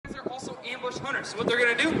also ambush hunters. So what they're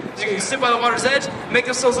going to do is they're going to sit by the water's edge, make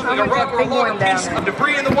themselves look like a rock or a log or piece of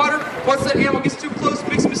debris in the water. Once that animal gets too close,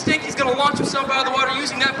 makes a mistake, he's going to launch himself out of the water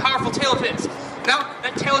using that powerful tail of his. Now,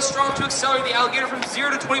 that tail is strong to accelerate the alligator from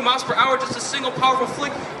 0 to 20 miles per hour, just a single powerful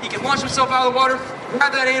flick. He can launch himself out of the water,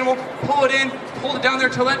 grab that animal, pull it in, hold it down there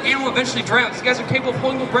until that animal eventually drowns. These guys are capable of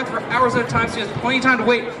holding their breath for hours at a time, so he has plenty of time to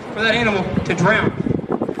wait for that animal to drown.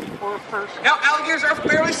 Now, alligators are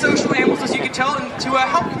fairly social animals, as you can tell, and to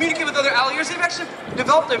help communicate with other alligators, they've actually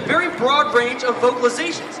developed a very broad range of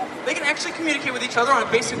vocalizations. They can actually communicate with each other on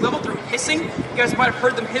a basic level through hissing. You guys might have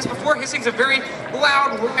heard them hiss before. Hissing is a very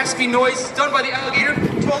loud, raspy noise done by the alligator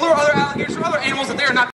to allure other alligators or other animals that they are not